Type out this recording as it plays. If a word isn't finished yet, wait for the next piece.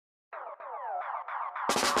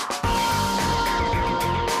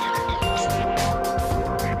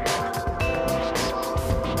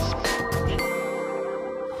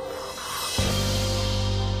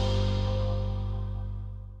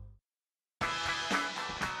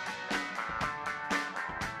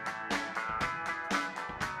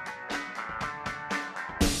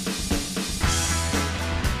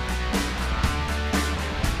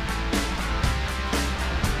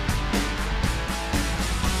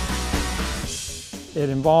It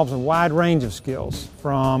involves a wide range of skills,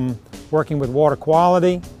 from working with water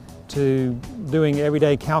quality to doing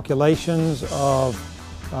everyday calculations of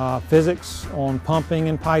physics on pumping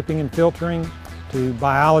and piping and filtering, to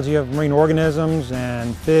biology of marine organisms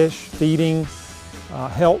and fish, feeding,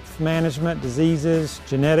 health management, diseases,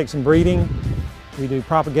 genetics and breeding. We do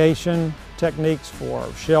propagation techniques for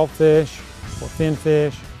shellfish, for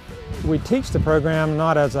finfish. We teach the program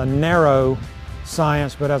not as a narrow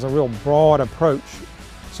science, but as a real broad approach,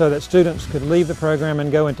 so that students could leave the program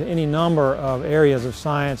and go into any number of areas of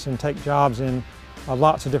science and take jobs in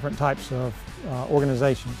lots of different types of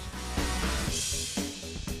organizations.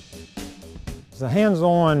 The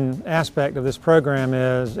hands-on aspect of this program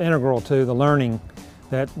is integral to the learning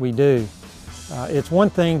that we do. It's one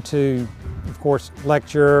thing to, of course,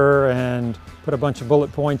 lecture and put a bunch of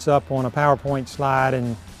bullet points up on a PowerPoint slide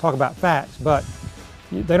and talk about facts, but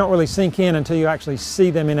they don't really sink in until you actually see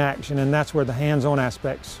them in action, and that's where the hands-on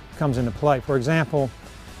aspects comes into play. For example,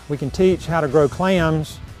 we can teach how to grow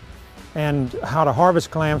clams and how to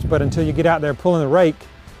harvest clams, but until you get out there pulling the rake,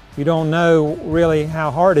 you don't know really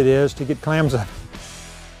how hard it is to get clams up.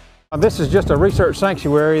 This is just a research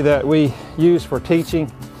sanctuary that we use for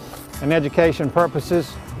teaching and education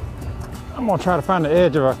purposes. I'm going to try to find the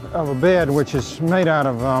edge of a bed which is made out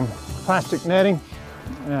of plastic netting,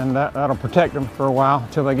 and that'll protect them for a while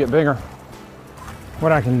until they get bigger.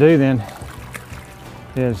 What I can do then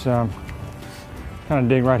is kind of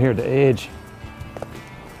dig right here at the edge,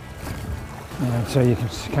 and so you can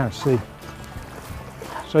kind of see.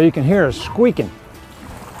 So you can hear a squeaking.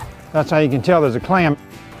 That's how you can tell there's a clam.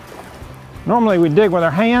 Normally we dig with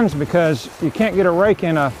our hands because you can't get a rake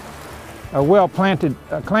in a well-planted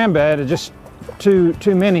clam bed. It's just too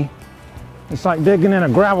many. It's like digging in a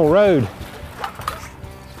gravel road.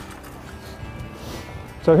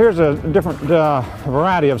 So here's a different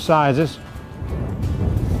variety of sizes.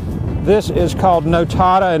 This is called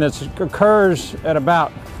notata, and it occurs at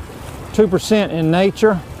about 2% in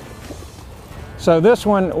nature. So this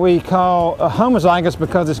one we call a homozygous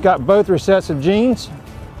because it's got both recessive genes.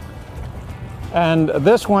 And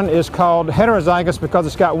this one is called heterozygous because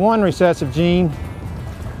it's got one recessive gene,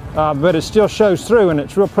 but it still shows through, and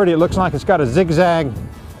it's real pretty. It looks like it's got a zigzag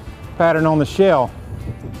pattern on the shell.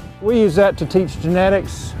 We use that to teach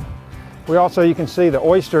genetics. We also, you can see the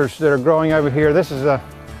oysters that are growing over here. This is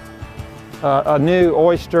a new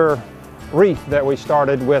oyster reef that we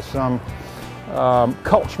started with some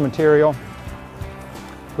culch material.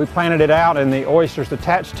 We planted it out and the oysters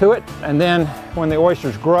attached to it, and then when the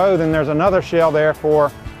oysters grow, then there's another shell there for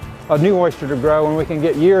a new oyster to grow, and we can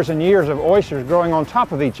get years and years of oysters growing on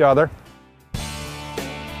top of each other.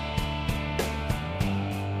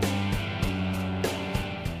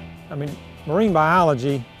 I mean, marine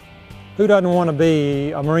biology, who doesn't want to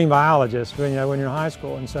be a marine biologist when you're in high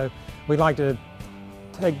school? And so we'd like to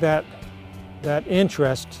take that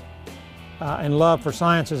interest and love for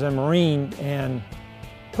sciences and marine and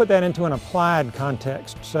put that into an applied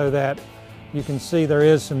context so that you can see there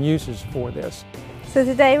is some uses for this. So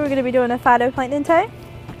today we're going to be doing a phytoplankton tow.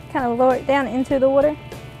 Kind of lower it down into the water.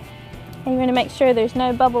 And you're going to make sure there's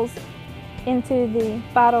no bubbles into the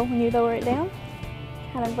bottle when you lower it down.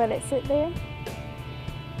 Kind of let it sit there.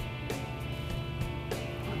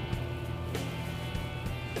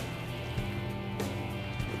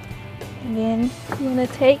 And then you want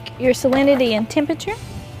to take your salinity and temperature.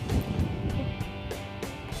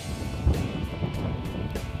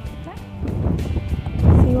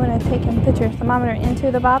 You want to take and put your thermometer into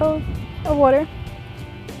the bottle of water,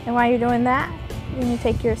 and while you're doing that, you're going to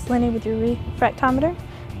take your salinity with your refractometer,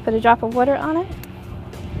 put a drop of water on it,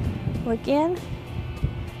 look in,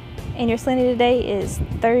 and your salinity today is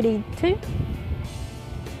 32.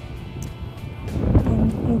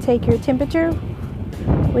 And you take your temperature,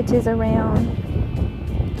 which is around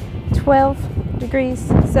 12 degrees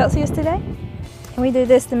Celsius today, and we do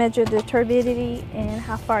this to measure the turbidity and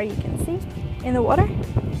how far you can see in the water.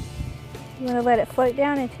 You want to let it float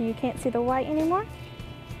down until you can't see the white anymore,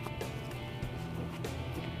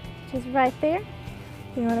 which is right there.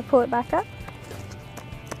 You want to pull it back up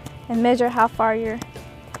and measure how far your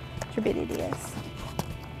turbidity is.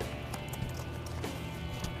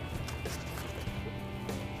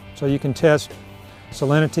 So you can test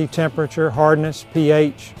salinity, temperature, hardness,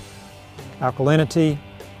 pH, alkalinity,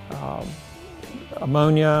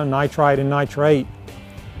 ammonia, nitrite, and nitrate.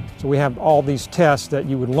 So we have all these tests that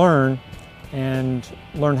you would learn and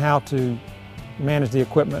learn how to manage the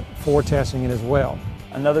equipment for testing it as well.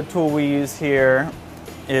 Another tool we use here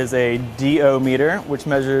is a DO meter, which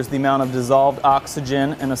measures the amount of dissolved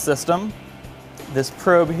oxygen in a system. This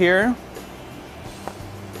probe here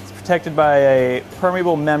is protected by a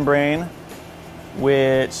permeable membrane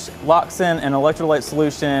which locks in an electrolyte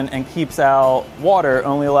solution and keeps out water,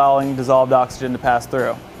 only allowing dissolved oxygen to pass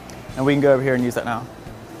through. And we can go over here and use that now.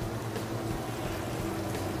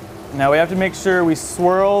 Now we have to make sure we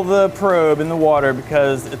swirl the probe in the water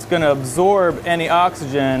because it's going to absorb any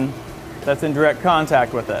oxygen that's in direct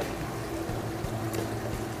contact with it.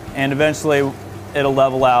 And eventually it'll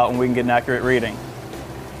level out and we can get an accurate reading.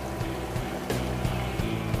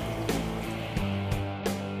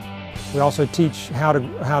 We also teach how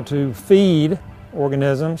to feed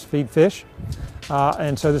organisms, feed fish,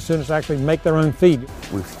 and so the students actually make their own feed.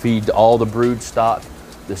 We feed all the brood stock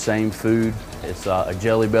the same food. It's a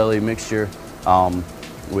jelly belly mixture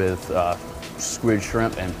with squid,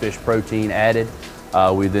 shrimp, and fish protein added.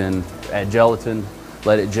 We then add gelatin,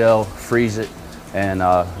 let it gel, freeze it, and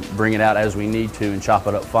bring it out as we need to and chop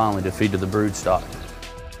it up finally to feed to the brood stock.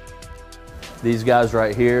 These guys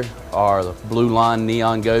right here are the blue line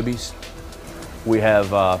neon gobies. We have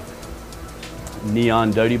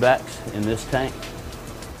neon dodybacks in this tank,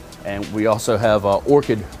 and we also have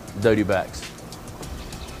orchid dodybacks.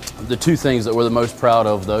 The two things that we're the most proud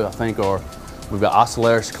of, though, I think, are we've got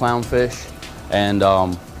Ocellaris clownfish and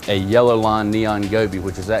a yellow line neon goby,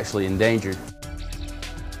 which is actually endangered.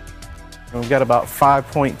 We've got about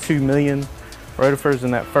 5.2 million rotifers in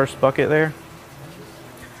that first bucket there.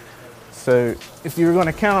 So if you were going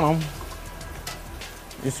to count them,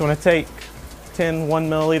 you just want to take 10 1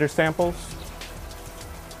 milliliter samples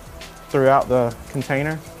throughout the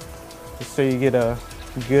container, just so you get a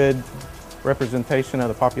good representation of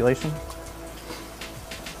the population.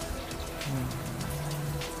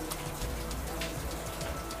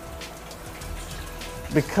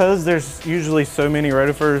 Because there's usually so many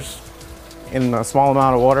rotifers in a small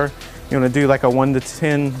amount of water, you want to do like a 1 to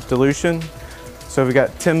 10 dilution. So we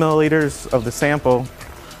got 10 milliliters of the sample.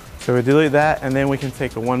 So we dilute that, and then we can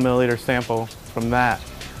take a 1 milliliter sample from that,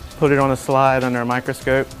 put it on a slide under a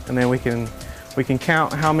microscope, and then we can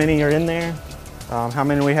count how many are in there, how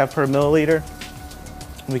many we have per milliliter.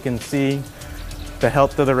 We can see the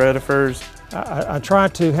health of the rotifers. I try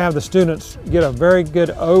to have the students get a very good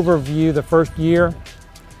overview the first year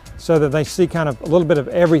so that they see kind of a little bit of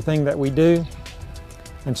everything that we do.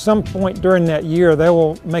 And some point during that year, they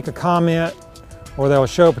will make a comment or they'll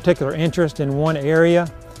show a particular interest in one area,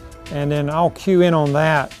 and then I'll cue in on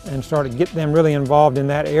that and start to get them really involved in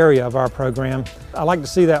that area of our program. I like to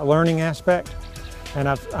see that learning aspect, and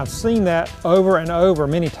I've seen that over and over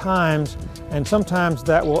many times, and sometimes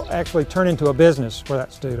that will actually turn into a business for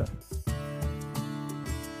that student.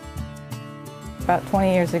 About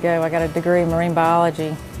 20 years ago, I got a degree in marine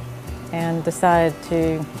biology and decided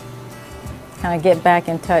to kind of get back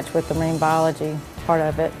in touch with the marine biology part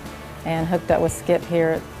of it, and hooked up with Skip here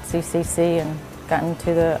at CCC and got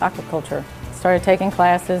into the aquaculture. Started taking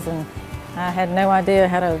classes, and I had no idea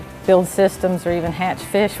how to build systems or even hatch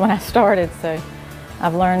fish when I started, so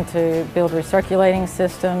I've learned to build recirculating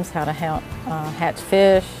systems, how to hatch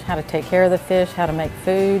fish, how to take care of the fish, how to make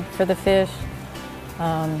food for the fish.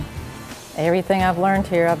 Everything I've learned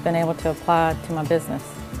here I've been able to apply to my business.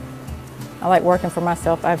 I like working for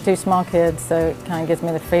myself. I have 2 small kids, so it kind of gives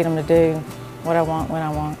me the freedom to do what I want when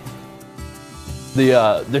I want.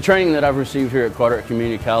 The training that I've received here at Carteret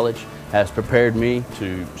Community College has prepared me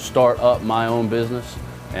to start up my own business,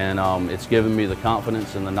 and it's given me the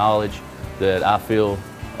confidence and the knowledge that I feel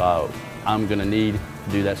I'm going to need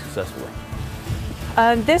to do that successfully.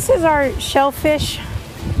 This is our shellfish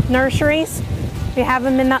nurseries. We have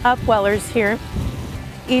them in the upwellers here.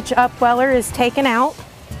 Each upweller is taken out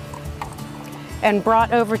and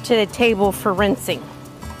brought over to the table for rinsing.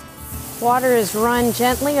 Water is run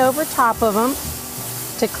gently over top of them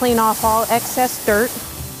to clean off all excess dirt.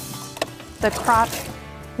 The crop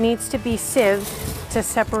needs to be sieved to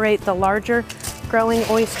separate the larger growing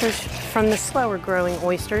oysters from the slower growing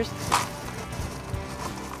oysters.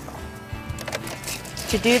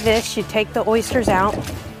 To do this, you take the oysters out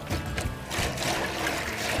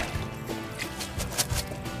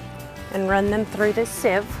and run them through the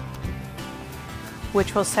sieve,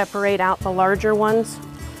 which will separate out the larger ones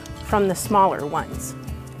from the smaller ones.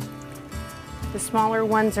 The smaller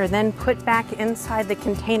ones are then put back inside the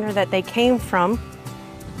container that they came from,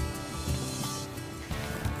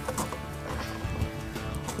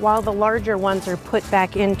 while the larger ones are put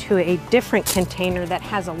back into a different container that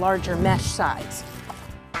has a larger mesh size.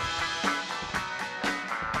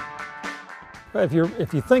 If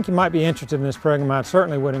you think you might be interested in this program, I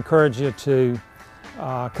certainly would encourage you to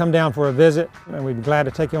come down for a visit, and we'd be glad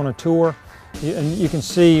to take you on a tour. And you can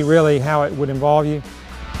see really how it would involve you.